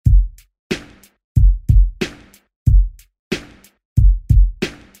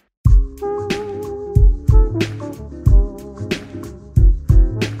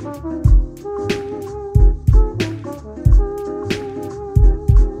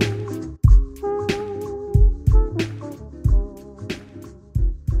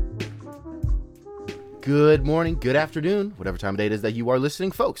Good morning, good afternoon, whatever time of day it is that you are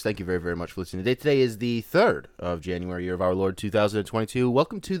listening, folks. Thank you very, very much for listening today. Today is the 3rd of January, year of our Lord 2022.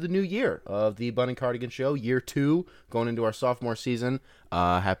 Welcome to the new year of the Bunning Cardigan Show, year 2, going into our sophomore season.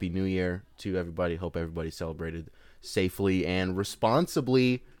 Happy New Year to everybody. Hope everybody celebrated safely and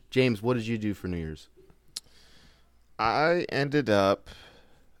responsibly. James, what did you do for New Year's? I ended up,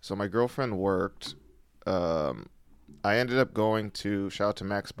 so my girlfriend worked. I ended up going to, shout out to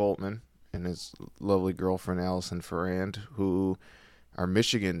Max Boltman and his lovely girlfriend, Allison Ferrand, who are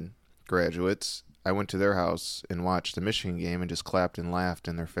Michigan graduates. I went to their house and watched the Michigan game and just clapped and laughed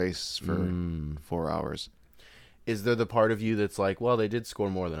in their face for 4 hours. Is there the part of you that's like, well, they did score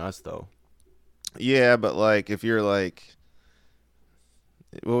more than us, though? Yeah, but like, if you're like,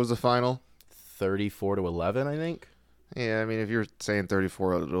 what was the final? 34-11, I think. Yeah, I mean, if you're saying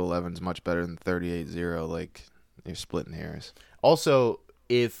 34-11 is much better than 38-0, like, you're splitting hairs. Also,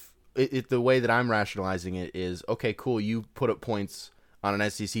 if the way that I'm rationalizing it is, okay, cool, you put up points on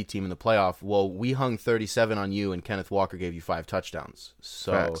an SEC team in the playoff. Well, we hung 37 on you, and Kenneth Walker gave you 5 touchdowns.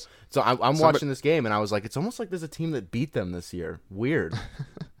 So I'm watching this game, and I was like, it's almost like there's a team that beat them this year. Weird.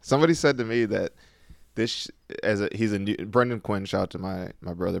 Somebody said to me that Brendan Quinn, shout out to my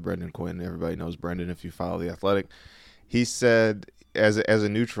brother Brendan Quinn. Everybody knows Brendan if you follow The Athletic. He said, as a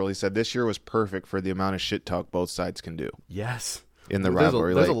neutral, he said this year was perfect for the amount of shit talk both sides can do. Yes. In the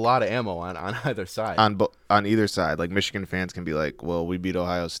rivalry. There's a lot of ammo on either side. On either side. Like, Michigan fans can be like, well, we beat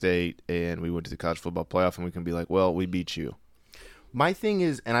Ohio State and we went to the college football playoff, and we can be like, well, we beat you. My thing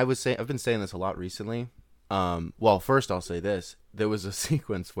is, and I've been saying this a lot recently. Well, first I'll say this. There was a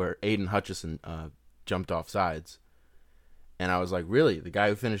sequence where Aiden Hutchinson jumped off sides. And I was like, really? The guy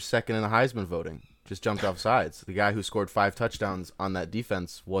who finished second in the Heisman voting just jumped off sides. The guy who scored 5 touchdowns on that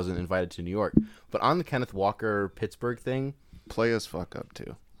defense wasn't invited to New York. But on the Kenneth Walker Pittsburgh thing, play us fuck up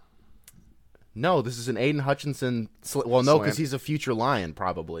too. No, this is an Aiden Hutchinson. Well, no, because he's a future Lion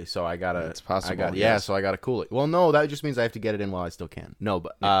probably. So I gotta. It's possible. So I gotta cool it. Well, no, that just means I have to get it in while I still can. No,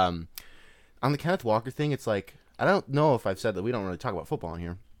 but on the Kenneth Walker thing, it's like, I don't know if I've said that we don't really talk about football in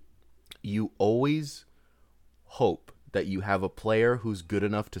here. You always hope that you have a player who's good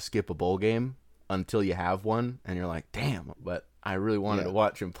enough to skip a bowl game until you have one, and you're like, damn, but I really wanted to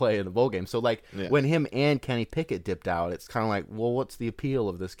watch him play in the bowl game. So, like, when him and Kenny Pickett dipped out, it's kind of like, well, what's the appeal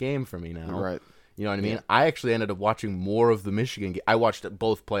of this game for me now? Right. You know what I mean? Yeah. I actually ended up watching more of the Michigan game. I watched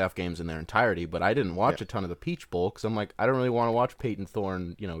both playoff games in their entirety, but I didn't watch a ton of the Peach Bowl because I'm like, I don't really want to watch Peyton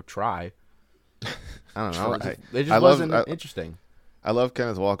Thorne, try. I don't know. It just wasn't interesting. I love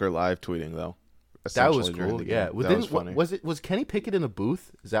Kenneth Walker live tweeting, though. That was cool, yeah. That was funny. Was Kenny Pickett in the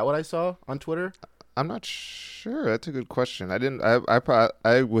booth? Is that what I saw on Twitter? I'm not sure. That's a good question.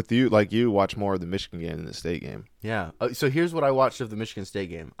 I with you, like you, watch more of the Michigan game than the State game. Yeah. So here's what I watched of the Michigan State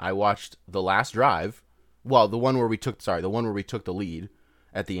game. I watched the last drive. Well, the one where we took the lead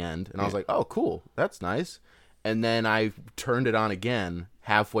at the end, and I was like, oh, cool, that's nice. And then I turned it on again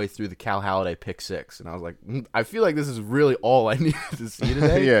halfway through the Cal Haladay pick 6, and I was like, I feel like this is really all I needed to see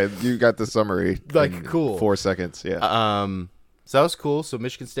today. Yeah, you got the summary. Like, cool. 4 seconds. Yeah. So that was cool. So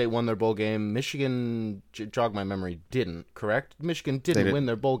Michigan State won their bowl game. Michigan, jog my memory, didn't, correct? Michigan didn't win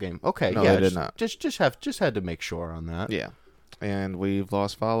their bowl game. Okay, no, yeah, they did not. Just had to make sure on that. Yeah. And we've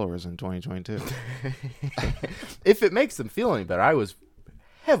lost followers in 2022. If it makes them feel any better, I was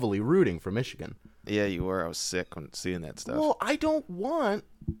heavily rooting for Michigan. Yeah, you were. I was sick when seeing that stuff. Well, I don't want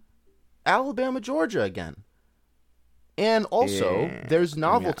Alabama, Georgia again. And also, there's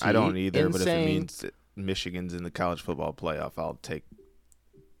novelty. I don't either, but saying, if it means that Michigan's in the college football playoff, I'll take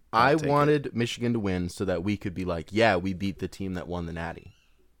I wanted Michigan to win so that we could be like, yeah, we beat the team that won the Natty.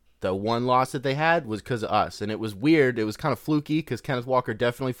 The one loss that they had was because of us, and it was weird. It was kind of fluky because Kenneth Walker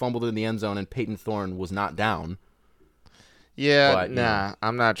definitely fumbled in the end zone, and Peyton Thorne was not down. Yeah, but,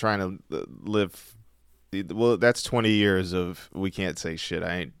 I'm not trying to live. Well, that's 20 years of we can't say shit.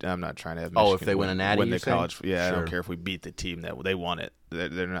 I'm not trying to have Michigan if they win a Natty, win the college. Yeah, sure. I don't care if we beat the team that they won it.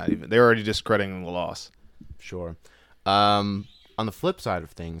 They're not even. They're already discrediting the loss. Sure. On the flip side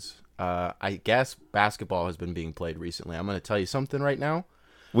of things, I guess basketball has been being played recently. I'm going to tell you something right now.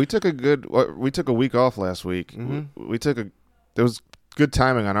 We took a week off last week. Mm-hmm. There was good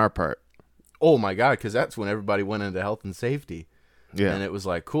timing on our part. Oh my God, because that's when everybody went into health and safety. Yeah. And it was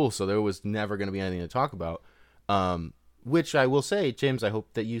like, cool, so there was never going to be anything to talk about. Which I will say, James, I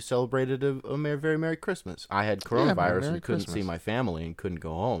hope that you celebrated a very Merry Christmas. I had coronavirus and couldn't see my family and couldn't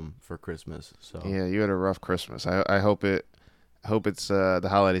go home for Christmas. So yeah, you had a rough Christmas. I hope it's the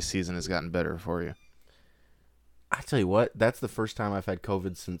holiday season has gotten better for you. I tell you what, that's the first time I've had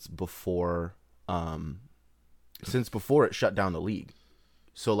COVID since before it shut down the league.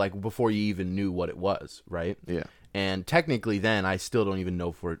 So like before you even knew what it was, right? Yeah. And technically then I still don't even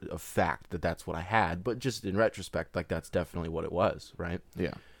know for a fact that that's what I had, but just in retrospect, like that's definitely what it was, right?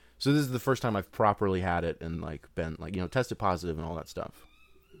 Yeah. So this is the first time I've properly had it and like been like, tested positive and all that stuff.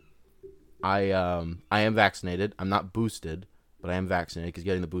 I am vaccinated. I'm not boosted, but I am vaccinated because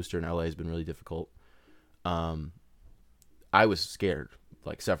getting the booster in LA has been really difficult. I was scared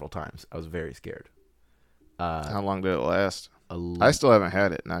like several times. I was very scared. How long did it last? I still haven't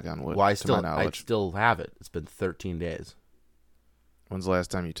had it, knock on wood. Well, I to my knowledge. still have it. It's been 13 days. When's the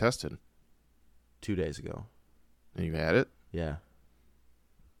last time you tested? 2 days ago. And you had it? Yeah.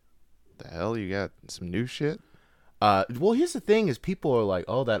 The hell? You got some new shit? Well, here's the thing: is people are like,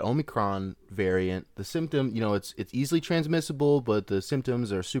 "Oh, that Omicron variant, the symptom, it's easily transmissible, but the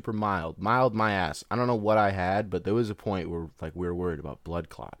symptoms are super mild. Mild, my ass. I don't know what I had, but there was a point where like we were worried about blood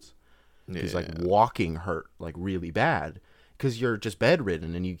clots. Because like walking hurt like really bad because you're just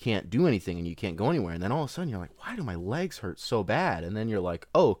bedridden and you can't do anything and you can't go anywhere. And then all of a sudden you're like, why do my legs hurt so bad? And then you're like,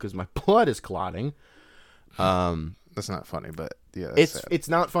 oh, because my blood is clotting. That's not funny, but yeah, it's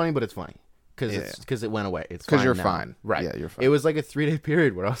not funny, but it's funny because it went away. It's because you're now. fine, right? Yeah, you're fine. It was like a 3-day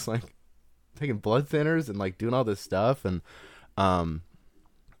period where I was like taking blood thinners and like doing all this stuff and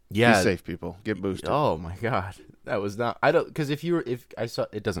yeah, be safe, people. Get boosted. Oh my god, that was not. I don't because if I saw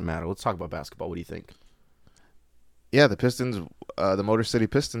it doesn't matter. Let's talk about basketball. What do you think? Yeah, the Pistons, the Motor City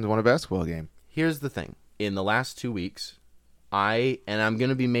Pistons won a basketball game. Here's the thing: in the last 2 weeks, I'm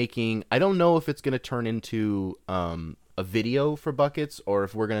gonna be making. I don't know if it's gonna turn into a video for Buckets or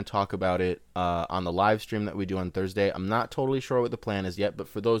if we're gonna talk about it on the live stream that we do on Thursday. I'm not totally sure what the plan is yet, but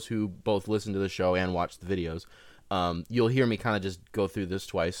for those who both listen to the show and watch the videos. You'll hear me kind of just go through this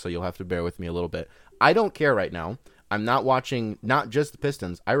twice, so you'll have to bear with me a little bit. I don't care right now. I'm not watching not just the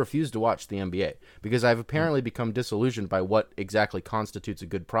Pistons. I refuse to watch the NBA because I've apparently become disillusioned by what exactly constitutes a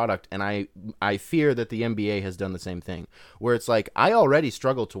good product, and I fear that the NBA has done the same thing, where it's like I already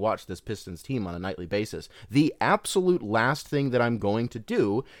struggle to watch this Pistons team on a nightly basis. The absolute last thing that I'm going to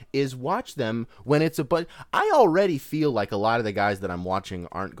do is watch them when it's but I already feel like a lot of the guys that I'm watching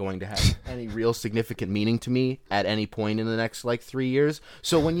aren't going to have any real significant meaning to me at any point in the next like 3 years.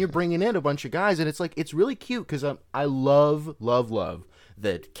 So when you're bringing in a bunch of guys, and it's like it's really cute because I love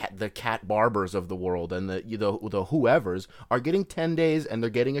the cat barbers of the world and the whoever's are getting 10 days and they're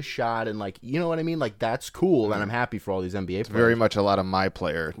getting a shot and like you know what I mean, like that's cool and I'm happy for all these NBA players. Very much a lot of my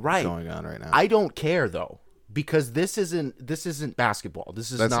player going on right now. I don't care though. Because this isn't basketball.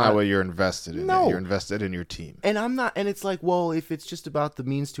 That's not what you're invested in. No. You're invested in your team. And I'm not. And it's like, well, if it's just about the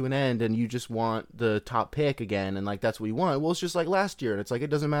means to an end, and you just want the top pick again, and like that's what you want. Well, it's just like last year, and it's like it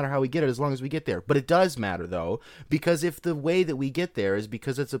doesn't matter how we get it as long as we get there. But it does matter though, because if the way that we get there is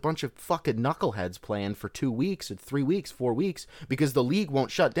because it's a bunch of fucking knuckleheads playing for 2 weeks, or 3 weeks, 4 weeks, because the league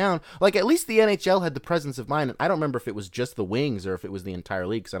won't shut down. Like at least the NHL had the presence of mind. And I don't remember if it was just the Wings or if it was the entire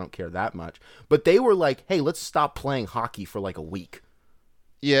league, because I don't care that much. But they were like, hey, let's stop playing hockey for like a week.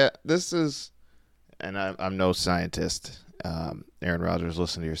 Yeah, this is, and I'm no scientist. Aaron Rodgers,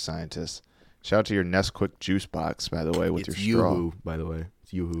 listen to your scientist. Shout out to your Nesquik juice box, by the way, with It's your straw. Yoo-hoo, by the way.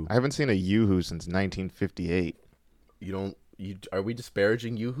 It's Yoo-hoo. I haven't seen a Yoo-hoo since 1958. Are we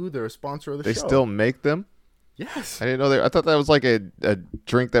disparaging Yoo-hoo? They're a sponsor of the show. They still make them? Yes. I didn't know I thought that was like a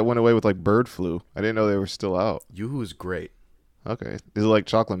drink that went away with like bird flu. I didn't know they were still out. Yoo-hoo is great. Okay. Is it like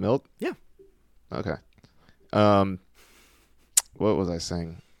chocolate milk? Yeah. Okay. What was I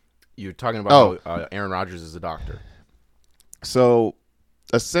saying? You're talking about how Aaron Rodgers is a doctor. So,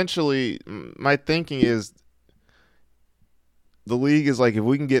 essentially, my thinking is the league is like, if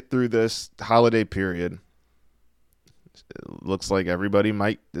we can get through this holiday period, it looks like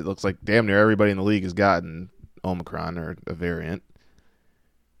damn near everybody in the league has gotten Omicron or a variant.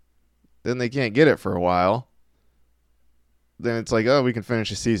 Then they can't get it for a while. Then it's like, oh, we can finish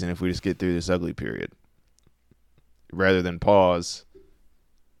the season if we just get through this ugly period. Rather than pause,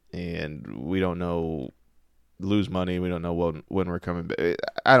 and we don't know, lose money. We don't know when we're coming back.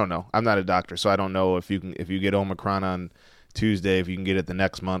 I don't know. I'm not a doctor, so I don't know if you get Omicron on Tuesday, if you can get it the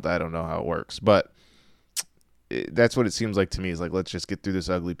next month. I don't know how it works, but that's what it seems like to me. Is like, let's just get through this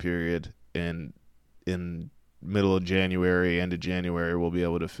ugly period, and in middle of January, end of January, we'll be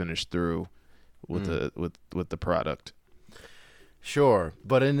able to finish through with the product. Sure,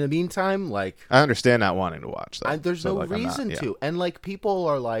 but in the meantime, like I understand not wanting to watch that. There's no reason to, and like people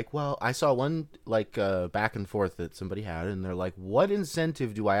are like, well, I saw one like back and forth that somebody had, and they're like, what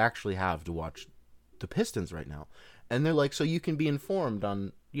incentive do I actually have to watch the Pistons right now? And they're like, so you can be informed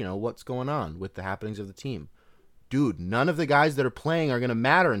on what's going on with the happenings of the team. Dude, none of the guys that are playing are going to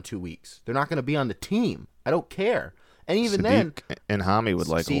matter in 2 weeks. They're not going to be on the team. I don't care. And even Sadiq and Hami would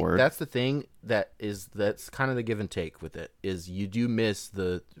like a word. That's the thing that's kind of the give and take with it, is you do miss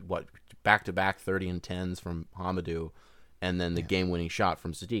the back-to-back 30 and 10s from Hamidou, and then the game-winning shot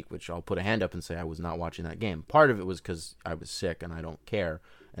from Sadiq, which I'll put a hand up and say I was not watching that game. Part of it was because I was sick and I don't care,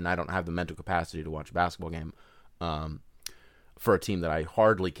 and I don't have the mental capacity to watch a basketball game for a team that I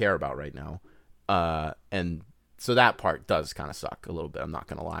hardly care about right now. And so that part does kind of suck a little bit, I'm not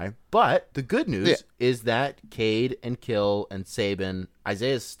going to lie. But the good news is that Cade and Kill and Saban,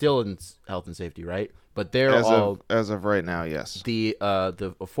 Isaiah's still in health and safety, right? But they're as of right now, yes. The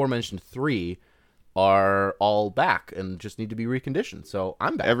aforementioned 3 are all back and just need to be reconditioned. So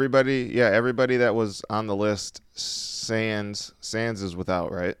I'm back. Everybody that was on the list, Sands is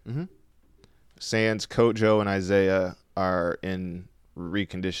without, right? Mm-hmm. Sands, Kojo, and Isaiah are in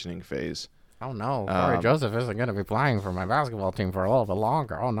reconditioning phase. Oh, no. Corey Joseph isn't going to be playing for my basketball team for a little bit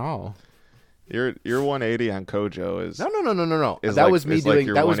longer. Oh, no. Your 180 on Kojo is... No. Is that like, was me is doing... Like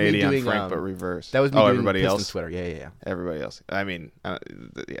your that 180 was me doing, on Frank, but reverse. That was me doing everybody Pistons else? Twitter. Yeah. Everybody else. I mean,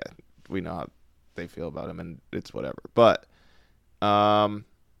 we know how they feel about him, and it's whatever. But, they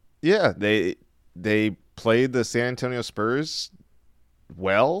played the San Antonio Spurs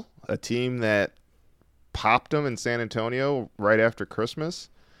well, a team that popped them in San Antonio right after Christmas.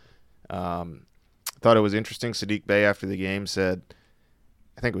 Thought it was interesting. Sadiq Bey after the game said,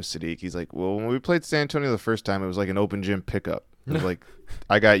 I think it was Sadiq. He's like, well, when we played San Antonio the first time, it was like an open gym pickup. It was like,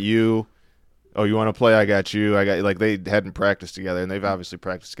 I got you. Oh, you want to play? I got you. Like they hadn't practiced together, and they've obviously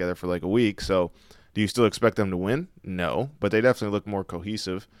practiced together for like a week. So, do you still expect them to win? No, but they definitely look more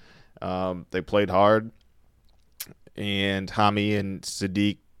cohesive. They played hard, and Hami and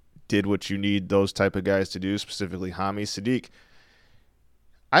Sadiq did what you need those type of guys to do. Specifically, Hami. Sadiq,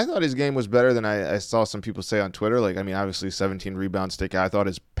 I thought his game was better than I saw some people say on Twitter. Like, I mean, obviously 17 rebounds take. I thought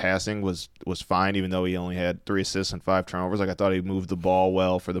his passing was fine, even though he only had 3 assists and 5 turnovers. Like, I thought he moved the ball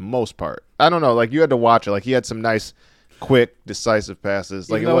well for the most part. I don't know. Like, you had to watch it. Like, he had some nice, quick, decisive passes.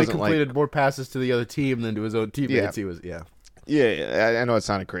 Like, even though he completed more passes to the other team than to his own teammates, he was, Yeah, I know it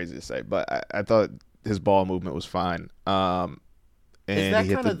sounded crazy to say, but I thought his ball movement was fine. And is that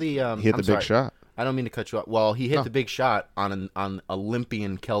he kind of the he hit the big shot. I don't mean to cut you off. Well, he hit the big shot on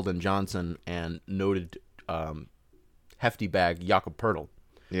Olympian Keldon Johnson and noted hefty bag Jakob Poeltl.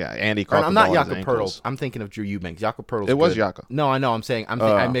 Yeah, and he caught I'm the not ball Jakob in his ankles. Poeltl. I'm thinking of Drew Eubanks. Jakob Poeltl. It was Jakob. No, I know. I'm saying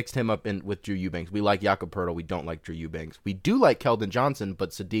I mixed him up with Drew Eubanks. We like Jakob Poeltl. We don't like Drew Eubanks. We do like Keldon Johnson, but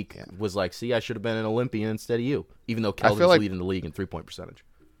Sadiq was like, "See, I should have been an Olympian instead of you." Even though Keldon's leading the league in 3-point percentage.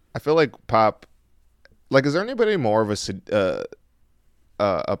 I feel like Pop. Like, is there anybody more of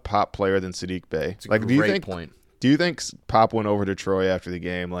a Pop player than Sadiq Bey? It's a great point. Do you think Pop went over to Troy after the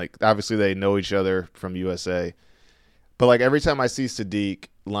game? Like, obviously they know each other from USA, but like every time I see Sadiq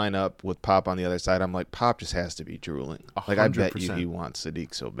line up with Pop on the other side, I'm like, Pop just has to be drooling. 100%. Like, I bet you he wants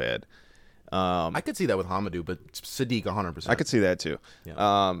Sadiq so bad. I could see that with Hamidou, but Sadiq 100%. I could see that too.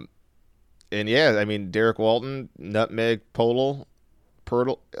 Yeah. And yeah, I mean, Derek Walton, Nutmeg, Poeltl.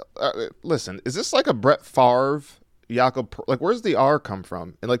 Listen, is this like a Brett Favre? Jakob, like, where's the R come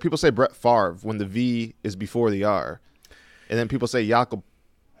from? And like, people say Brett Favre when the V is before the R, and then people say Jakob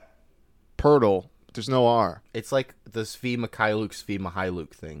Poeltl. There's no R. It's like the Svi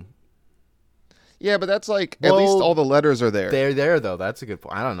Mihailuk thing. Yeah, but that's like at least all the letters are there. They're there though. That's a good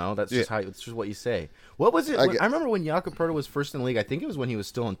point. I don't know. That's just how. It's just what you say. What was it? I remember when Jakob Poeltl was first in the league. I think it was when he was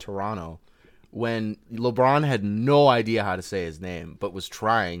still in Toronto, when LeBron had no idea how to say his name, but was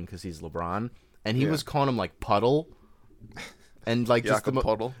trying because he's LeBron, and he was calling him like Puddle. And like just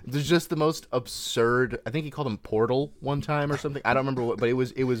the most absurd. I think he called him Portal one time or something. I don't remember what, but it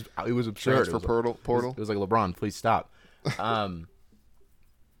was absurd. Transfer portal. It was like, LeBron, please stop.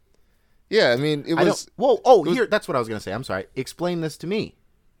 Yeah, I mean, it was. Here, that's what I was gonna say. I'm sorry. Explain this to me.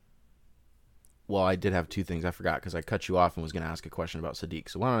 Well, I did have 2 things I forgot because I cut you off and was gonna ask a question about Sadiq.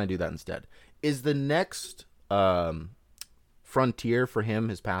 So why don't I do that instead? Is the next frontier for him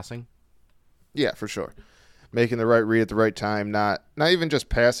his passing? Yeah, for sure. Making the right read at the right time, not even just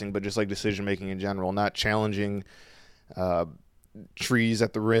passing, but just like decision making in general, not challenging trees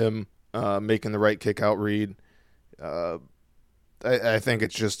at the rim, making the right kick out read. I think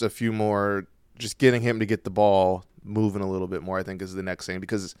it's just a few more, just getting him to get the ball moving a little bit more, I think is the next thing,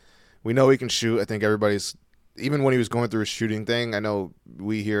 because we know he can shoot. I think everybody's, even when he was going through his shooting thing, I know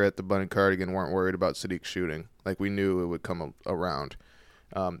we here at the Bun and Cardigan weren't worried about Sadiq shooting. Like, we knew it would come around.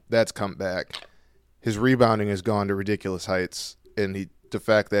 That's come back. His rebounding has gone to ridiculous heights, and the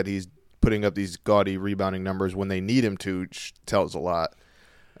fact that he's putting up these gaudy rebounding numbers when they need him to tells a lot.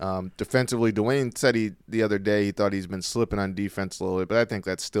 Defensively, Dwayne said the other day he thought he's been slipping on defense a little bit, but I think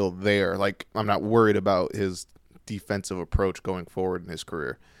that's still there. Like, I'm not worried about his defensive approach going forward in his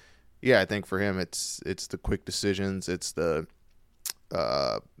career. Yeah, I think for him it's the quick decisions, it's the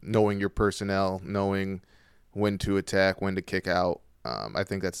knowing your personnel, knowing when to attack, when to kick out. I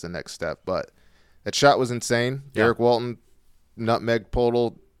think that's the next step. But that shot was insane. Yeah. Derek Walton, nutmeg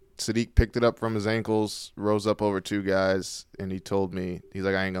podal. Sadiq picked it up from his ankles, rose up over two guys, and he told me, he's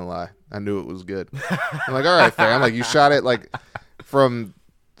like, I ain't going to lie. I knew it was good. I'm like, all right, fair. I'm like, you shot it like from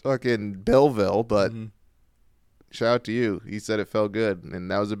fucking Belleville, but shout out to you. He said it felt good, and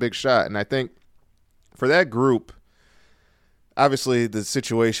that was a big shot. And I think for that group, obviously the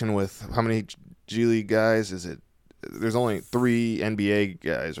situation with how many G League guys is it? There's only 3 NBA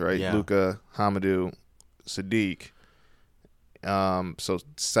guys, right? Yeah. Luka, Hamidou, Sadiq. So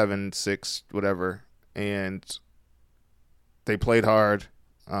 7, 6, whatever. And they played hard.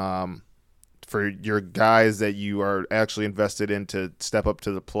 For your guys that you are actually invested in to step up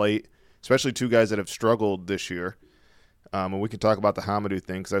to the plate, especially 2 guys that have struggled this year. And we can talk about the Hamidou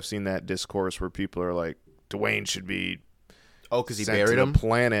thing because I've seen that discourse where people are like, Dwayne should be because he sent buried to him? the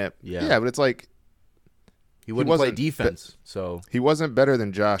planet. Yeah, but it's like He wouldn't play defense, so he wasn't better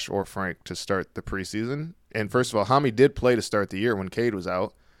than Josh or Frank to start the preseason. And first of all, Hami did play to start the year when Cade was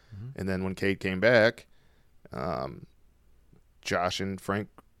out, and then when Cade came back, Josh and Frank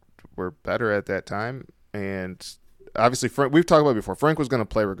were better at that time. And obviously, Frank, we've talked about it before. Frank was going to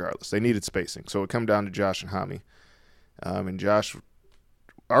play regardless. They needed spacing, so it come down to Josh and Hami. And Josh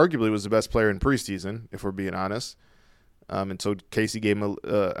arguably was the best player in preseason, if we're being honest. And so Casey gave him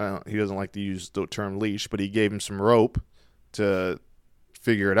he doesn't like to use the term leash, but he gave him some rope to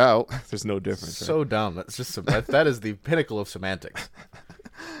figure it out. There's no difference. So right? dumb. That's just that is the pinnacle of semantics.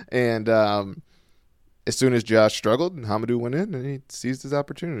 And as soon as Josh struggled, Hamidou went in and he seized his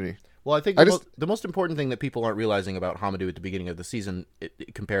opportunity. Well, I think the most important thing that people aren't realizing about Hamidou at the beginning of the season,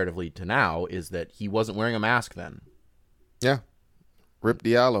 comparatively to now, is that he wasn't wearing a mask then. Yeah. Rip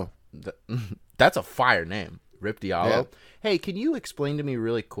Diallo. That's a fire name. Rip Diallo. Yeah. Hey, can you explain to me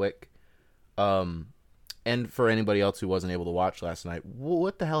really quick, and for anybody else who wasn't able to watch last night,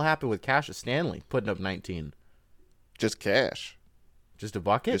 what the hell happened with Cassius Stanley putting up 19? Just cash. Just a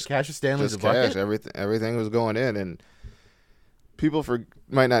bucket? Cassius Stanley's just a bucket? cash. Everything was going in. And people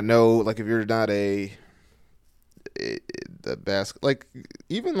might not know, like, if you're not the like,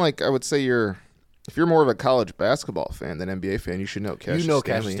 even like I would say if you're more of a college basketball fan than NBA fan, you should know Cassius Stanley. You know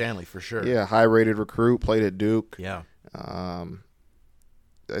Cassius Stanley for sure. Yeah, high-rated recruit, played at Duke. Yeah. I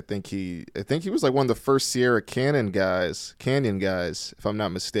think he was like one of the first Sierra Canyon guys, if I'm not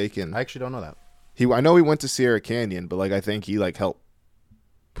mistaken. I actually don't know that. I know he went to Sierra Canyon, but like I think he like helped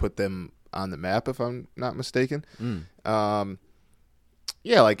put them on the map, if I'm not mistaken.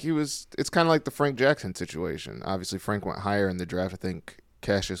 Yeah, like it's kind of like the Frank Jackson situation. Obviously, Frank went higher in the draft. I think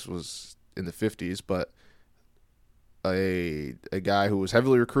Cassius was in the 50s, but a guy who was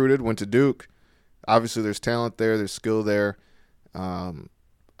heavily recruited, went to Duke. Obviously, there's talent there, there's skill there. I'm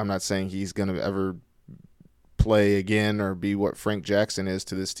not saying he's going to ever play again or be what Frank Jackson is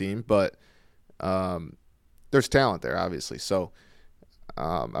to this team, but there's talent there, obviously. So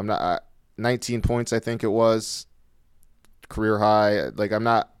I'm not 19 points, I think it was, career high. Like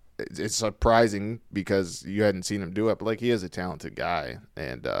it's surprising because you hadn't seen him do it, but like he is a talented guy,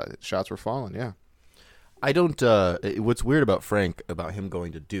 and shots were falling. Yeah. I don't. What's weird about Frank, about him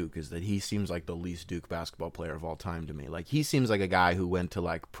going to Duke, is that he seems like the least Duke basketball player of all time to me. Like he seems like a guy who went to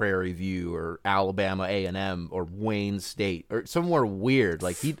like Prairie View or Alabama A&M or Wayne State or somewhere weird.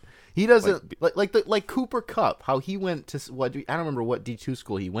 Like he doesn't like Cooper Kupp. How he went to I don't remember what D2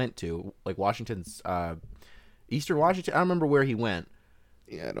 school he went to. Like Washington's Eastern Washington. I don't remember where he went.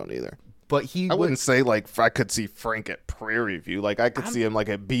 Yeah, I don't either. But I wouldn't say like I could see Frank at Prairie View. Like I could see him like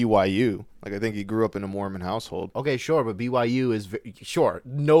at BYU. Like I think he grew up in a Mormon household. Okay, sure, but BYU is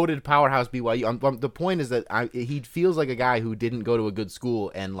noted powerhouse BYU. The point is that he feels like a guy who didn't go to a good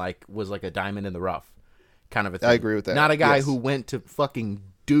school and like was like a diamond in the rough, kind of a thing. I agree with that. Not a guy who went to fucking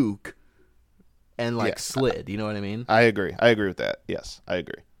Duke and like slid. You know what I mean? I agree. I agree with that. Yes, I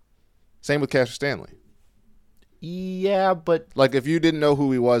agree. Same with Cassius Stanley. Yeah, but like if you didn't know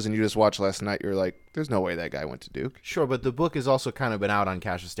who he was and you just watched last night, you're like, there's no way that guy went to Duke. Sure, but the book has also kind of been out on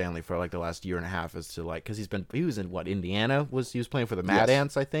Cassius Stanley for like the last year and a half as to like, because he was in Indiana, he was playing for the Mad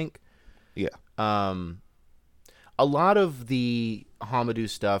Ants, I think. Yeah. A lot of the Hamidou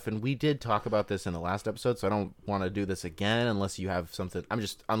stuff, and we did talk about this in the last episode, so I don't want to do this again unless you have something.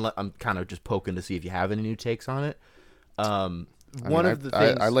 I'm kind of just poking to see if you have any new takes on it.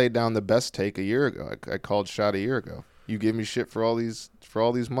 I laid down the best take a year ago. I called shot a year ago. You gave me shit for all these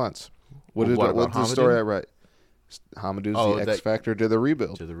months. What's the story I write? Hamidou's the X factor to the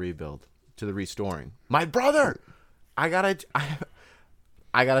rebuild. To the restoring. My brother.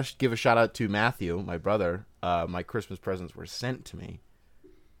 I gotta give a shout out to Matthew, my brother. My Christmas presents were sent to me,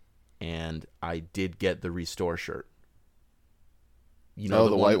 and I did get the Restore shirt. You know,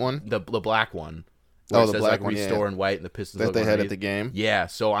 the white one, the black one. Oh, It the says black like one, Restore yeah. in white and the Pistons That logo they had underneath. at the game. Yeah,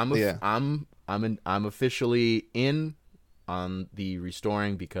 so Yeah. I'm officially in on the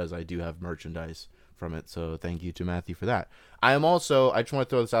restoring because I do have merchandise from it. So thank you to Matthew for that. I just want to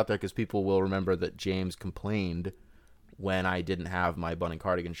throw this out there because people will remember that James complained when I didn't have my Bunning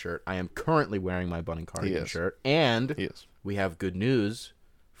Cardigan shirt. I am currently wearing my Bunning Cardigan shirt, and we have good news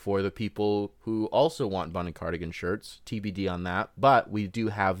for the people who also want Bunning Cardigan shirts. TBD on that, but we do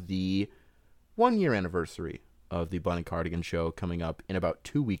have the 1-year anniversary of the Bunning Cardigan show coming up in about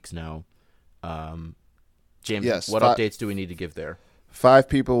 2 weeks now. James, what updates do we need to give there? 5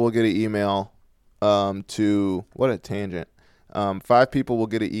 people will get an email to – what a tangent. 5 people will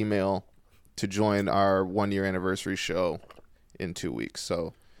get an email to join our 1-year anniversary show in 2 weeks.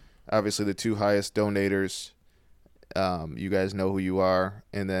 So, obviously, the 2 highest donators, you guys know who you are,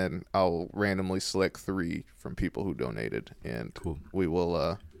 and then I'll randomly select 3 from people who donated, and we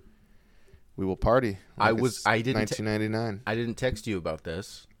will party. I didn't 1999. I didn't text you about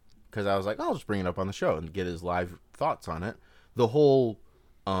this because I was like, I'll just bring it up on the show and get his live thoughts on it. The whole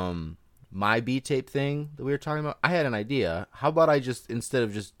my beat tape thing that we were talking about, I had an idea. How about I just, instead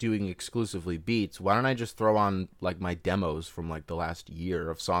of just doing exclusively beats, why don't I just throw on like my demos from like the last year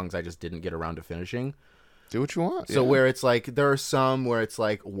of songs I just didn't get around to finishing? Do what you want. So where it's like, there are some where it's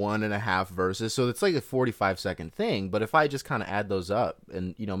like 1.5 verses, so it's like a 45-second thing. But if I just kind of add those up,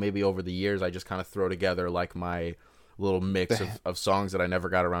 and maybe over the years I just kind of throw together like my little mix of songs that I never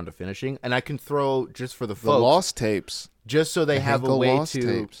got around to finishing, and I can throw just for the folks, the lost tapes, just so they have a way to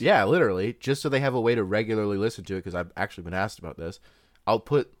tapes. Yeah, literally, just so they have a way to regularly listen to it. Because I've actually been asked about this. I'll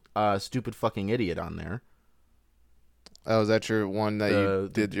put Stupid Fucking Idiot on there. Oh, is that your one that you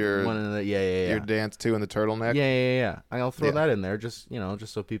did your one in the, your dance to in the turtleneck? Yeah. I'll throw that in there just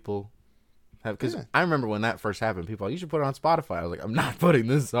so people have, because I remember when that first happened, people were like, you should put it on Spotify. I was like, I'm not putting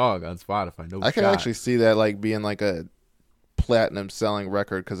this song on Spotify. I can actually see that like being like a platinum selling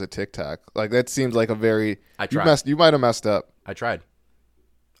record because of TikTok. Like that seems like a very you might have messed up. I tried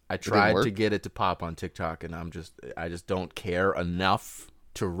to get it to pop on TikTok, and I just don't care enough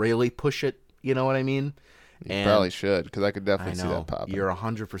to really push it. You know what I mean? You probably should, because I could definitely see that popping. You're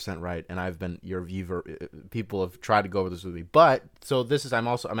 100% right, and I've been people have tried to go over this with me. But so this is I'm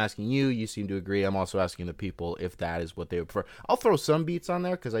asking you. You seem to agree. I'm also asking the people if that is what they would prefer. I'll throw some beats on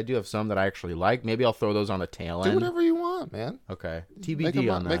there because I do have some that I actually like. Maybe I'll throw those on the tail end. Do whatever you want, man. Okay,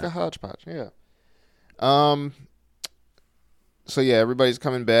 TBD on that. Make a hodgepodge. Yeah. So yeah, everybody's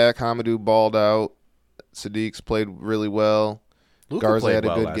coming back. Hamadou balled out. Sadiq's played really well. Luka Garza played had a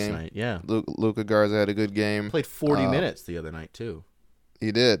well good last game. night, yeah. Luka Garza had a good game. Played 40 minutes the other night too.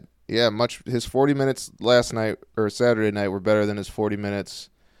 He did. Yeah, his 40 minutes last night or Saturday night were better than his 40 minutes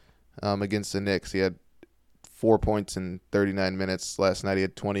against the Knicks. He had 4 points in 39 minutes. Last night he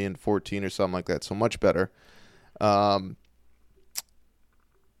had 20 and 14 or something like that, so much better.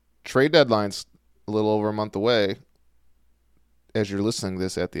 Trade deadline's a little over a month away. As you're listening to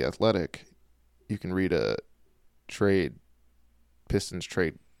this at The Athletic, you can read a Pistons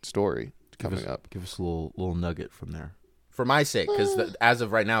trade story coming up. Give us a little nugget from there. For my sake, because as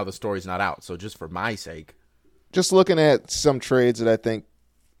of right now, the story's not out. So just for my sake. Just looking at some trades that I think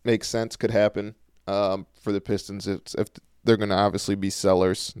make sense could happen for the Pistons. If they're going to obviously be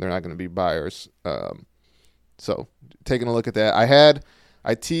sellers. They're not going to be buyers. So taking a look at that.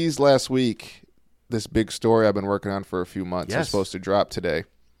 I teased last week this big story I've been working on for a few months. It's supposed to drop today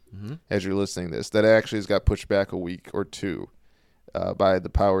as you're listening to this. That actually has got pushed back a week or two. By the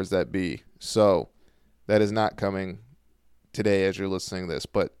powers that be. So that is not coming today as you're listening to this,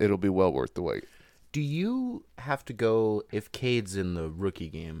 but it'll be well worth the wait. Do you have to go, if Cade's in the rookie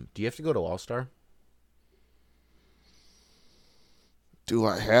game, do you have to go to All-Star? Do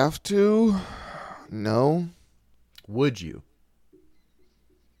I have to? No. Would you?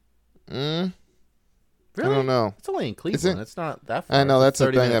 Really? I Really? don't know. It's only in Cleveland. It's not that far. I know. It's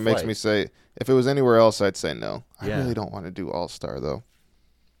That's the thing that makes me say, if it was anywhere else, I'd say no. I really don't want to do All-Star, though.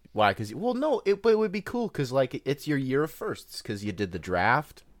 Why? Because, well, no, but it would be cool because, like, it's your year of firsts because you did the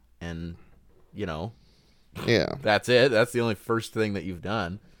draft and, Yeah. That's it. That's the only first thing that you've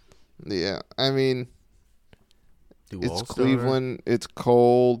done. Yeah. I mean, it's All-Star. Cleveland. It's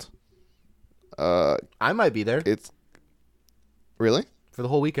cold. I might be there. Really? For the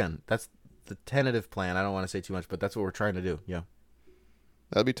whole weekend. That's the tentative plan. I don't want to say too much, but that's what we're trying to do. Yeah.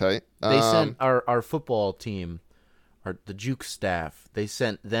 That'd be tight. They sent our football team, the Juke staff, they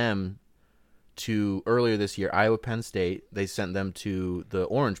sent them to earlier this year, Iowa Penn State. They sent them to the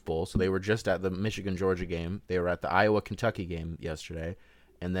Orange Bowl, so they were just at the Michigan Georgia game. They were at the Iowa Kentucky game yesterday,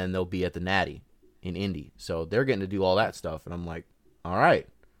 and then they'll be at the Natty in Indy. So they're getting to do all that stuff, and I'm like, all right,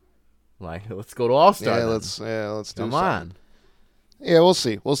 like let's go to All-Star. Yeah, let's do Come something. on. Yeah, we'll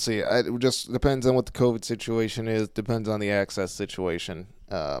see. It just depends on what the COVID situation is. Depends on the access situation.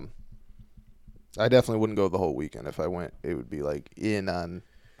 I definitely wouldn't go the whole weekend. If I went, it would be like in on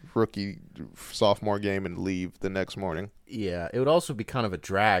rookie sophomore game and leave the next morning. Yeah, it would also be kind of a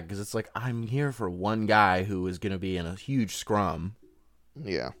drag because it's like I'm here for one guy who is going to be in a huge scrum.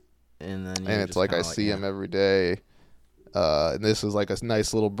 Yeah, and then it's like I see him every day. And this is like a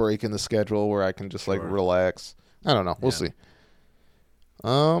nice little break in the schedule where I can just like relax. I don't know. We'll see.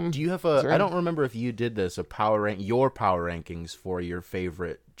 Do you have I don't remember if you did this, your power rankings for your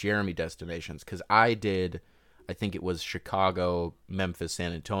favorite Jeremy destinations, because I did. I think it was Chicago, Memphis,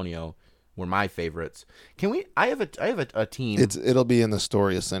 San Antonio were my favorites. Can we? I have a team. It'll be in the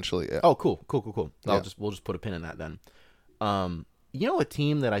story essentially. Yeah. Oh, cool. Yeah. We'll just put a pin in that then. A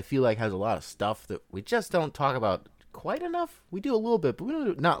team that I feel like has a lot of stuff that we just don't talk about quite enough. We do a little bit, but we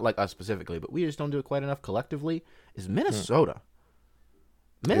don't do, not like us specifically, but we just don't do it quite enough collectively. Is Minnesota.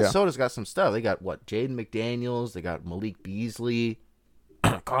 Minnesota's got some stuff. They got Jaden McDaniels. They got Malik Beasley,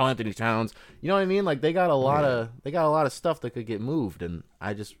 Karl Anthony Towns. You know what I mean? Like they got a lot of stuff that could get moved, and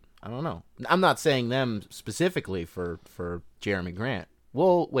I don't know. I'm not saying them specifically for Jeremy Grant.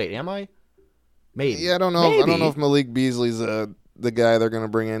 Well, wait, am I? Maybe. Yeah, I don't know. Maybe. I don't know if Malik Beasley's the guy they're going to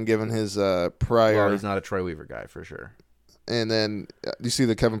bring in, given his prior. Well, he's not a Troy Weaver guy for sure. And then, do you see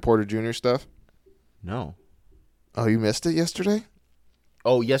the Kevin Porter Jr. stuff? No. Oh, you missed it yesterday?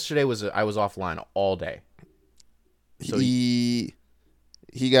 Oh, yesterday I was offline all day. So he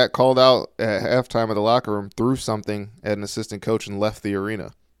got called out at halftime of the locker room, threw something at an assistant coach, and left the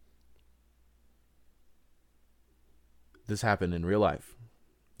arena. This happened in real life.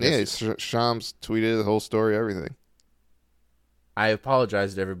 Yeah, Shams tweeted the whole story, everything. I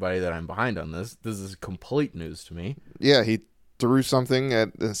apologize to everybody that I'm behind on this. This is complete news to me. Yeah, he threw something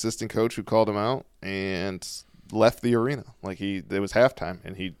at an assistant coach who called him out and left the arena. It was halftime,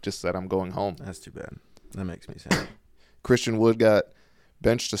 and he just said, "I'm going home." That's too bad. That makes me sad. Christian Wood got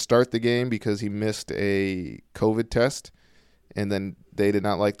benched to start the game because he missed a COVID test, and then they did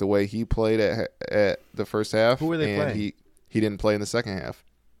not like the way he played at the first half. Who were they playing? He didn't play in the second half.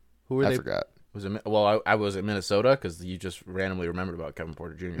 Who were they? I forgot. Was it? Well, I was at Minnesota because you just randomly remembered about Kevin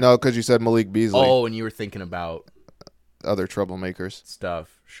Porter Jr. No, because you said Malik Beasley. Oh, and you were thinking about other troublemakers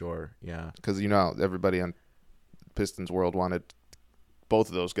stuff. Sure, yeah. Because everybody on Pistons World wanted both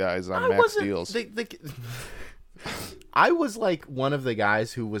of those guys on max deals. I was like one of the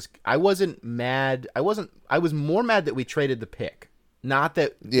guys who was. I wasn't mad. I was more mad that we traded the pick. Not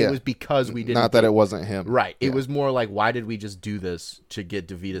that it was because we didn't. Not that it wasn't him. Right. It was more like, why did we just do this to get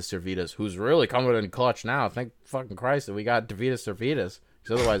Davidas Servidis, who's really coming in clutch now? Thank fucking Christ that we got Davidas Servidis.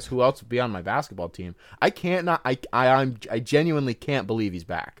 Because otherwise, who else would be on my basketball team? I genuinely can't believe he's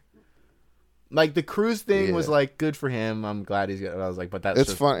back. Like the Cruz thing was like good for him. I'm glad he's. I was like, but that's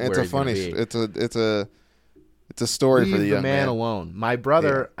it's fun. It's a funny. It's a story for the young man alone. My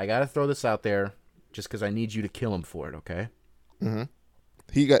brother. I gotta throw this out there, just because I need you to kill him for it. Okay. Mm-hmm.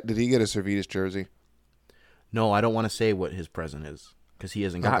 Did he get a Servidis jersey? No, I don't want to say what his present is because he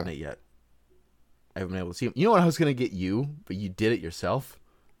hasn't gotten it yet. I haven't been able to see him. You know what I was gonna get you, but you did it yourself.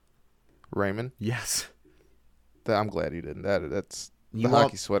 Raymond. Yes. I'm glad you didn't. That's the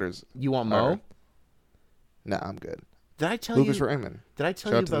hockey sweaters. You want Mo? Nah, I'm good. Did I tell Lucas you? Raymond. Did I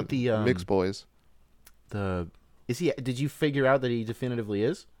tell you about the Mixed Boys? Is he? Did you figure out that he definitively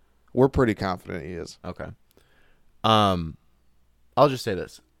is? We're pretty confident he is. Okay. I'll just say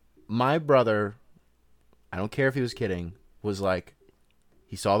this. My brother, I don't care if he was kidding, was like,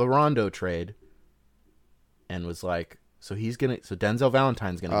 he saw the Rondo trade and was like, so Denzel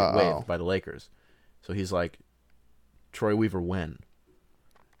Valentine's going to get waived by the Lakers. So he's like, Troy Weaver when?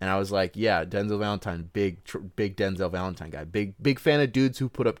 And I was like, yeah, Denzel Valentine, big Denzel Valentine guy. Big fan of dudes who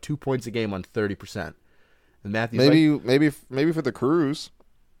put up 2 points a game on 30%. And Matthew's maybe for the Cruise.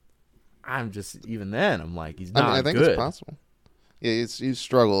 I'm just, even then, I'm like, he's not good. I think it's possible. Yeah, he's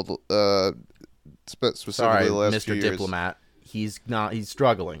struggled, specifically Sorry, the last Mr. few years. Diplomat. He's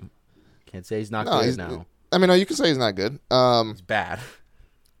struggling. Can't say he's not good now. I mean, no, you can say he's not good. He's bad.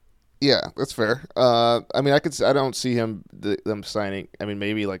 Yeah, that's fair. I mean, I don't see them signing. I mean,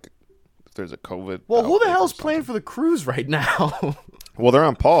 maybe like if there's a COVID. Well, who the hell's playing for the Cruise right now? Well, they're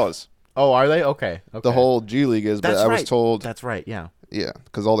on pause. Oh, are they? Okay. The whole G League is. But I was told. That's right. Yeah. Yeah,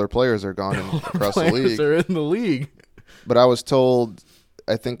 because all their players are gone across the league. They're in the league. But I was told,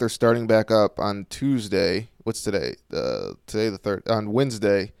 I think they're starting back up on Tuesday. What's today? Today the 3rd. On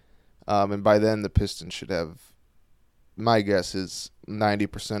Wednesday. And by then the Pistons should have, my guess is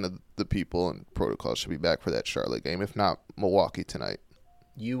 90% of the people and protocol should be back for that Charlotte game. If not, Milwaukee tonight.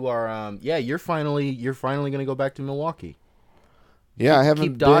 You are, you're finally going to go back to Milwaukee. Yeah, I haven't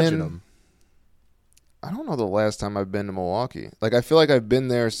keep dodging them. I don't know the last time I've been to Milwaukee. Like, I feel like I've been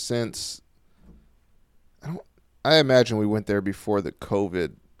there since. I imagine we went there before the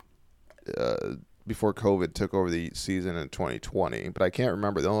COVID. Before COVID took over the season in 2020, but I can't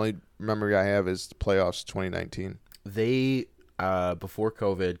remember. The only memory I have is the playoffs 2019. They before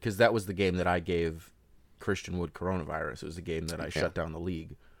COVID, because that was the game that I gave Christian Wood coronavirus. It was the game that I shut down the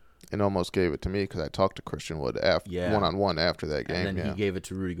league. And almost gave it to me because I talked to Christian Wood one-on-one after that game. And then he gave it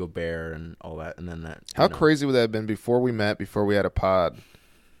to Rudy Gobert and all that. And then that. How crazy would that have been before we met, before we had a pod,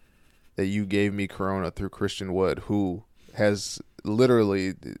 that you gave me corona through Christian Wood, who has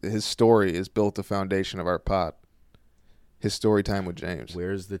literally, his story is built the foundation of our pod. His story time with James.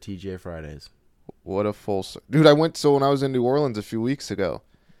 Where's the TGA Fridays? What a full... Dude, when I was in New Orleans a few weeks ago.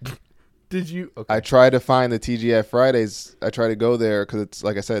 Did you? Okay. I tried to find the TGI Fridays. I tried to go there because it's,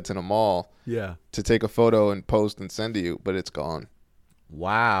 like I said, it's in a mall. Yeah. To take a photo and post and send to you, but it's gone.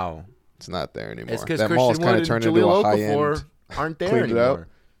 Wow. It's not there anymore. It's because that mall's kind of turned into a high-end. Aren't there cleaned anymore. It out?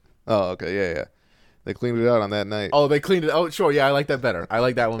 Oh, okay, yeah. They cleaned it out on that night. Oh, they cleaned it. Oh, sure, yeah, I like that better. I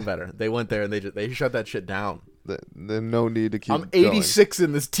like that one better. They went there and they shut that shit down. There's no need to keep. I'm 86 going.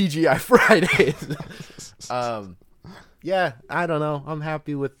 In this TGI Fridays. Yeah, I don't know. I'm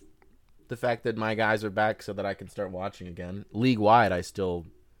happy with the fact that my guys are back so that I can start watching again. League-wide,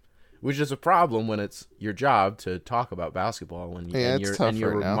 which is a problem when it's your job to talk about basketball when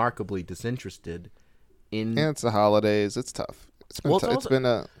you're remarkably disinterested in. Yeah, it's the holidays. It's tough. It's been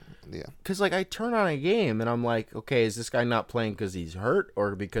a. Yeah. Because, like, I turn on a game and I'm like, okay, is this guy not playing because he's hurt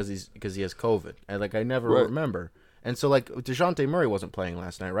or because he has COVID? And, like, I never remember. And so, like, DeJounte Murray wasn't playing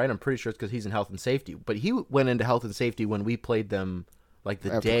last night, right? I'm pretty sure it's because he's in health and safety. But he went into health and safety when we played them, like,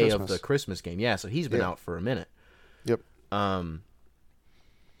 the day of the Christmas game. Yeah, so he's been out for a minute. Yep. Then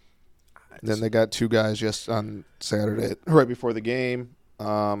they got two guys just on Saturday, right before the game.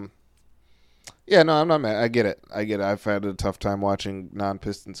 Yeah, no, I'm not mad. I get it. I've had a tough time watching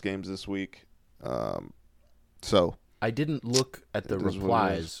non-Pistons games this week. So I didn't look at the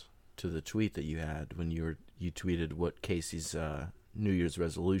replies to the tweet that you had when you tweeted what Casey's New Year's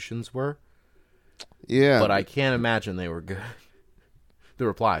resolutions were. Yeah. But I can't imagine they were good. The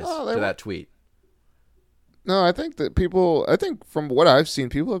replies to that tweet. No, I think that from what I've seen,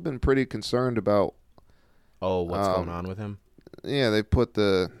 people have been pretty concerned about. Oh, what's going on with him? Yeah, they put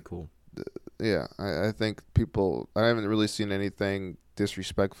cool. Yeah, I think people. I haven't really seen anything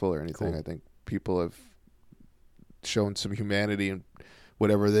disrespectful or anything. Cool. I think people have shown some humanity in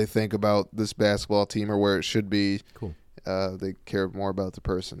whatever they think about this basketball team or where it should be. Cool. They care more about the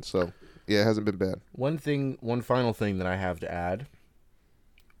person. So, yeah, it hasn't been bad. One final thing that I have to add.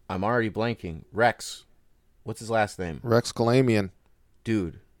 I'm already blanking. Rex. What's his last name? Rex Kalamian.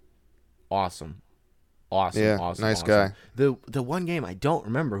 Dude. Awesome. Awesome. Yeah, awesome. Nice awesome. guy. The one game, I don't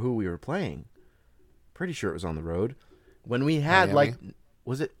remember who we were playing. Pretty sure it was on the road. When we had, Miami?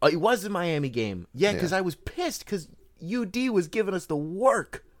 was it? Oh, it was the Miami game. Yeah, because I was pissed because UD was giving us the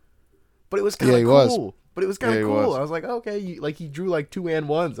work. But it was kind of cool. But it was kind of cool. I was like, okay, he drew like 2 and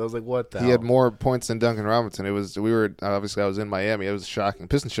 1s. I was like, what the hell? He had more points than Duncan Robinson. I was in Miami. It was shocking.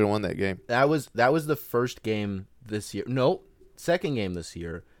 Pistons should have won that game. That was the first game this year. No, second game this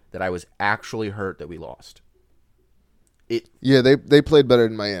year that I was actually hurt that we lost. They played better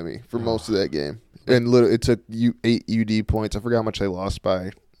than Miami for most of that game. And it took 8 UD points. I forgot how much they lost by.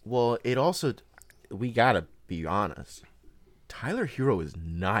 Well, it also, we got to be honest. Tyler Hero is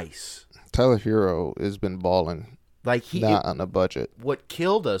nice. Tyler Hero has been balling. Like on a budget. What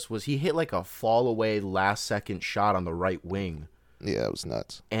killed us was he hit like a fall away last second shot on the right wing. Yeah, it was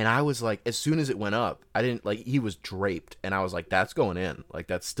nuts. And I was like, as soon as it went up, he was draped. And I was like, that's going in. Like,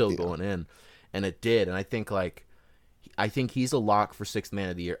 that's still going in. And it did. And I think he's a lock for 6th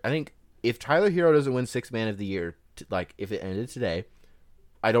man of the year. I think if Tyler Hero doesn't win 6th man of the year, like if it ended today,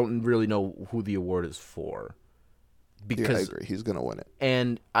 I don't really know who the award is for. Because I agree. He's going to win it.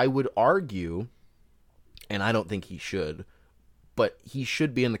 And I would argue, and I don't think he should, but he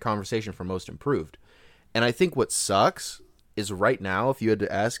should be in the conversation for most improved. And I think what sucks is right now, if you had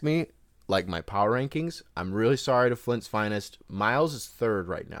to ask me, like my power rankings, I'm really sorry to Flint's finest. Miles is 3rd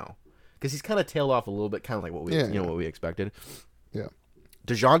right now because he's kind of tailed off a little bit, kind of like what we what we expected. Yeah.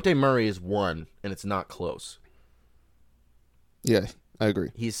 DeJounte Murray is 1, and it's not close. Yeah, I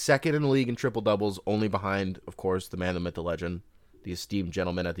agree. He's 2nd in the league in triple doubles, only behind, of course, the man, the myth, the legend, the esteemed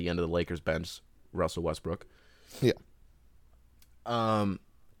gentleman at the end of the Lakers bench, Russell Westbrook. Yeah. And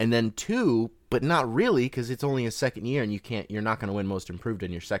then 2, but not really, because it's only a second year, and you're not going to win Most Improved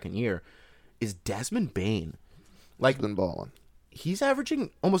in your second year, is Desmond Bane. Like, He's been balling. He's averaging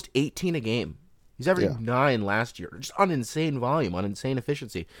almost 18 a game. He's averaging 9 last year, just on insane volume, on insane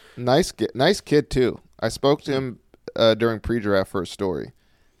efficiency. Nice kid too. I spoke to him during pre-draft for a story,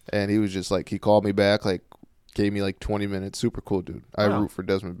 and he was just like, he called me back, like, gave me like 20 minutes. Super cool dude. I root for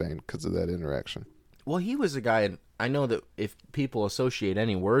Desmond Bane because of that interaction. Well, he was a guy, and I know that if people associate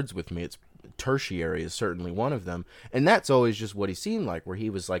any words with me, it's tertiary is certainly one of them, and that's always just what he seemed like, where he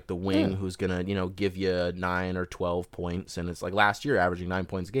was like the wing who's gonna give you 9 or 12 points, and it's like last year averaging 9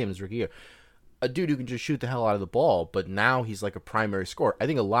 points a game his rookie year. A dude who can just shoot the hell out of the ball, but now he's like a primary scorer. I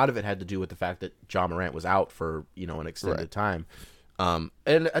think a lot of it had to do with the fact that Ja Morant was out for an extended time, and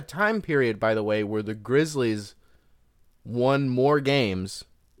a time period, by the way, where the Grizzlies won more games.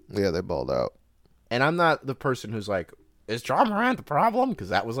 Yeah, they balled out. And I'm not the person who's like, is Ja Morant the problem? Because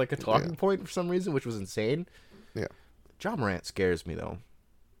that was like a talking point for some reason, which was insane. Yeah. Ja Morant scares me, though.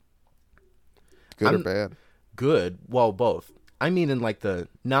 Good or bad? Good. Well, both. I mean, in like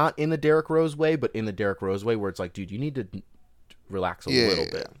not in the Derrick Rose way, but in the Derrick Rose way, where it's like, dude, you need to relax a little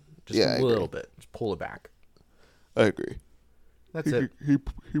bit. Just a little bit. Just pull it back. I agree. That's it.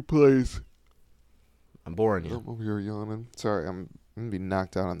 He plays. I'm boring you. I'm over here yawning. Sorry, I'm going to be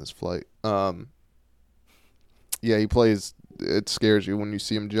knocked out on this flight. Yeah, he plays. It scares you when you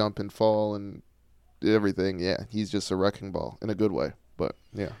see him jump and fall and everything. Yeah, he's just a wrecking ball in a good way. But,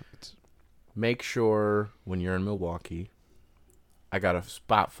 yeah. Make sure when you're in Milwaukee, I got a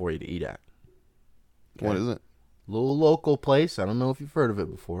spot for you to eat at. Okay? What is it? Little local place. I don't know if you've heard of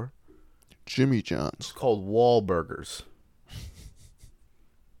it before. Jimmy John's. It's called Wahlburgers.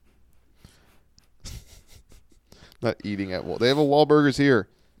 Not eating at Wall. They have a Wahlburgers here.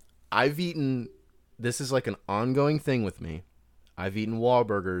 I've eaten. This is like an ongoing thing with me. I've eaten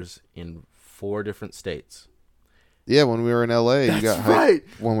Wahlburgers in 4 different states. Yeah, when we were in LA, That's you got right.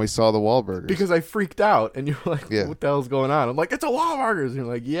 hyped when we saw the Wahlburgers. Because I freaked out, and you're like, what the hell's going on? I'm like, it's a Wahlburgers. And you're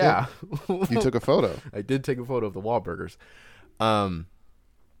like, yeah. You took a photo. I did take a photo of the Wahlburgers.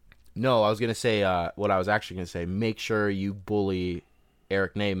 No, I was going to say, what I was actually going to say, make sure you bully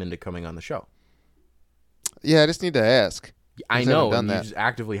Eric Name into coming on the show. Yeah, I just need to ask. I know, and you just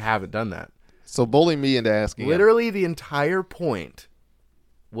actively haven't done that. So bully me into asking. Literally, the entire point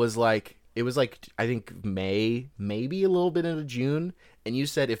was like, it was like, I think May, maybe a little bit into June, and you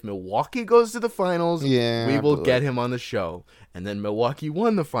said if Milwaukee goes to the finals, we will get him on the show. And then Milwaukee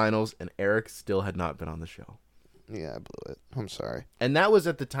won the finals, and Eric still had not been on the show. Yeah, I blew it. I'm sorry. And that was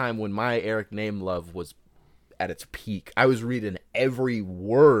at the time when my Eric Name love was at its peak. I was reading every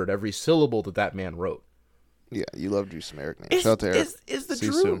word, every syllable that man wrote. Yeah, you loved you some Eric Name. Shout out to Eric. Is the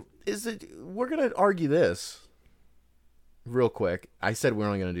Drew? We're gonna argue this real quick. I said we're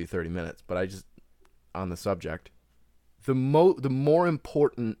only gonna do 30 minutes, but I just on the subject. The more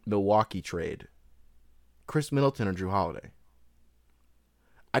important Milwaukee trade, Chris Middleton or Drew Holiday.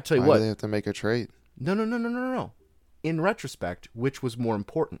 I tell you Why what, do they have to make a trade? No. In retrospect, which was more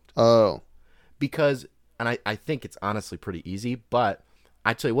important? Oh, because, and I think it's honestly pretty easy, but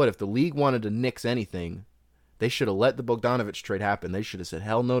I tell you what, if the league wanted to nix anything, they should have let the Bogdanovich trade happen. They should have said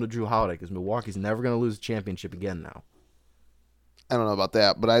hell no to Drew Holiday because Milwaukee's never going to lose a championship again now. I don't know about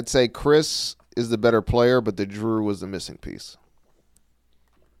that, but I'd say Chris is the better player, but the Drew was the missing piece.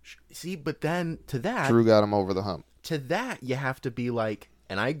 See, but then to that, Drew got him over the hump. To that, you have to be like,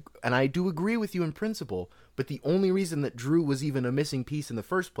 and I do agree with you in principle, but the only reason that Drew was even a missing piece in the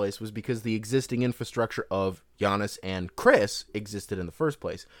first place was because the existing infrastructure of Giannis and Chris existed in the first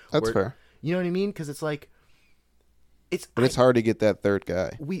place. That's fair. You know what I mean? Because it's like, it's hard to get that third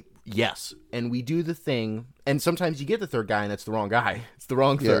guy. Yes, and we do the thing, and sometimes you get the third guy, and it's the wrong guy. It's the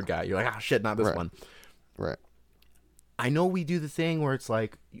wrong third guy. You're like, shit, not this one. Right. I know we do the thing where it's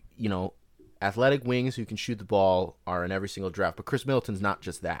like, athletic wings who can shoot the ball are in every single draft, but Chris Middleton's not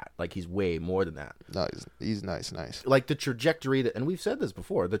just that. Like, he's way more than that. No, he's nice. Like, the trajectory that, and we've said this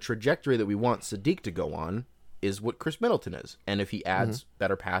before, the trajectory that we want Sadiq to go on is what Chris Middleton is. And if he adds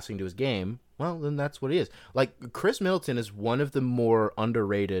better passing to his game, well, then that's what he is. Like, Chris Middleton is one of the more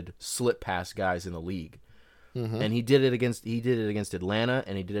underrated slip pass guys in the league. And he did it against Atlanta,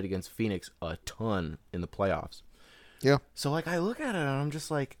 and he did it against Phoenix a ton in the playoffs. Yeah. So, like, I look at it, and I'm just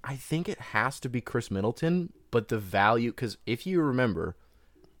like, I think it has to be Chris Middleton, but the value, because if you remember,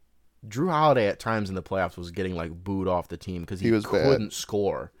 Drew Holiday at times in the playoffs was getting, like, booed off the team because he couldn't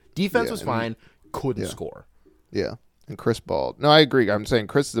score. Defense was fine, couldn't score. Yeah, and Chris balled. No, I agree. I'm saying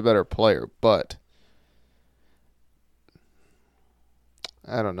Chris is a better player, but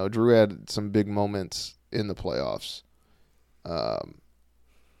I don't know. Drew had some big moments in the playoffs. I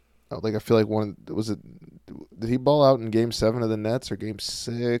feel like did he ball out in Game 7 of the Nets or Game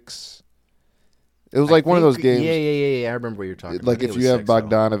 6? It was like one of those games. Yeah. I remember what you're talking about. Like if you have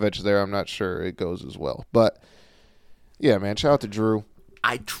Bogdanovich there, I'm not sure it goes as well. But yeah, man, shout out to Drew.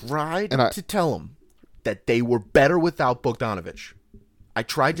 I tried to tell him that they were better without Bogdanovich. I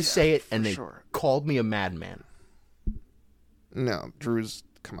tried to say it, and they called me a madman. No,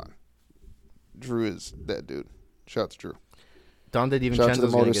 come on. Drew is that dude. Shout out to Drew. Donte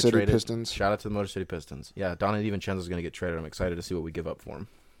DiVincenzo's going to get traded. Pistons. Shout out to the Motor City Pistons. Yeah, Donte DiVincenzo's going to get traded. I'm excited to see what we give up for him.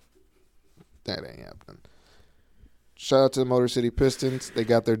 That ain't happening. Shout out to the Motor City Pistons. They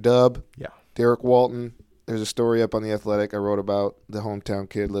got their dub. Yeah. Derek Walton. There's a story up on The Athletic I wrote about the hometown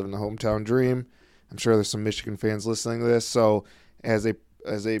kid living the hometown dream. I'm sure there's some Michigan fans listening to this. So as a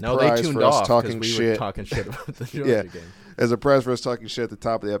prize for us talking shit about the Georgia game. As a prize for us talking shit at the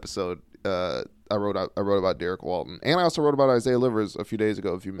top of the episode, I wrote about Derek Walton, and I also wrote about Isaiah Livers a few days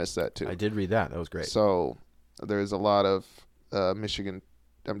ago. If you missed that too, I did read that. That was great. So there's a lot of Michigan.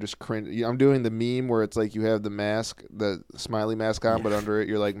 I'm just cringe. I'm doing the meme where it's like you have the mask, the smiley mask on, but under it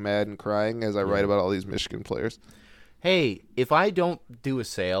you're like mad and crying as I write about all these Michigan players. Hey, if I don't do a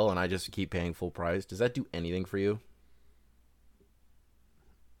sale and I just keep paying full price, does that do anything for you?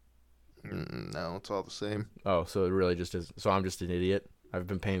 No, it's all the same. Oh, so it really just is. So I'm just an idiot. I've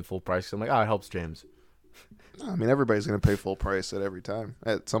been paying full price. So I'm like, it helps James. I mean, everybody's going to pay full price at every time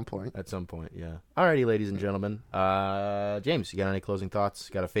at some point. At some point, yeah. Alrighty, ladies and gentlemen. James, you got any closing thoughts?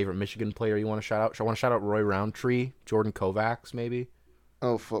 Got a favorite Michigan player you want to shout out? I want to shout out Roy Roundtree, Jordan Kovacs, maybe.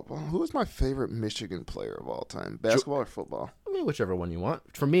 Oh, football. Who is my favorite Michigan player of all time? Basketball or football? I mean, whichever one you want.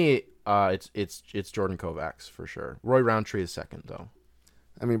 For me, it's Jordan Kovacs for sure. Roy Roundtree is second, though.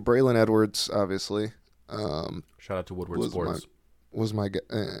 I mean, Braylon Edwards, obviously. Shout out to Woodward Sports. Was my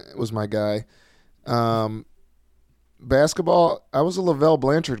guy. Basketball, I was a Lavelle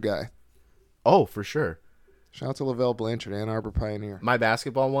Blanchard guy. Oh, for sure. Shout out to Lavelle Blanchard, Ann Arbor Pioneer. My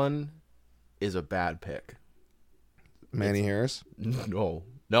basketball one is a bad pick. Manny Harris? No,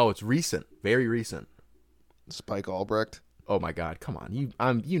 it's recent, very recent. Spike Albrecht. Oh my God, come on,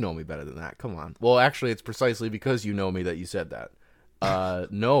 you know me better than that. Come on. Well, actually, it's precisely because you know me that you said that.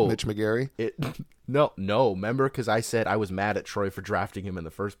 No. Mitch McGarry? No. Remember, because I said I was mad at Troy for drafting him in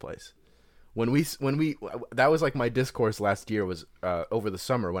the first place. When we that was like my discourse last year was over the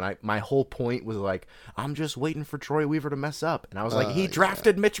summer when my whole point was like, I'm just waiting for Troy Weaver to mess up, and I was like, he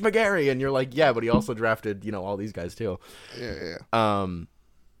drafted Mitch McGarry, and you're like, yeah, but he also drafted all these guys too. Yeah.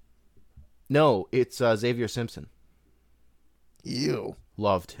 No, it's Xavier Simpson. Ew.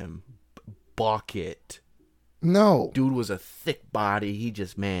 Loved him. Bucket. No. Dude was a thick body. He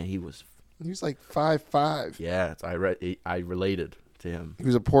was like 5'5". Yeah, I related to him. He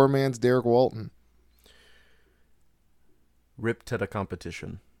was a poor man's Derek Walton. Ripped to the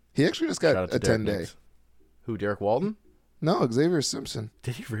competition. He actually just got a 10-day. Who, Derek Walton? No, Xavier Simpson.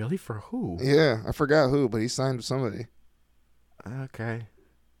 Did he really? For who? Yeah, I forgot who, but he signed with somebody. Okay.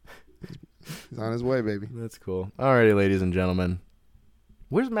 He's on his way, baby. That's cool. Alrighty, ladies and gentlemen.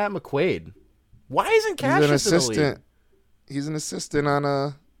 Where's Matt McQuaid? Why isn't Cassius in the league? He's an assistant on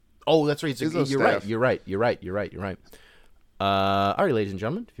a... Oh, that's right. You're right. Alright, ladies and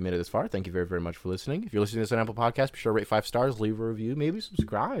gentlemen, if you made it this far, thank you very, very much for listening. If you're listening to this on Apple Podcasts, be sure to rate 5 stars, leave a review, maybe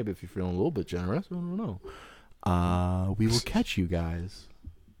subscribe if you're feeling a little bit generous. I don't know. We will catch you guys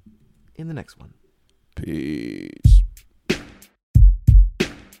in the next one. Peace.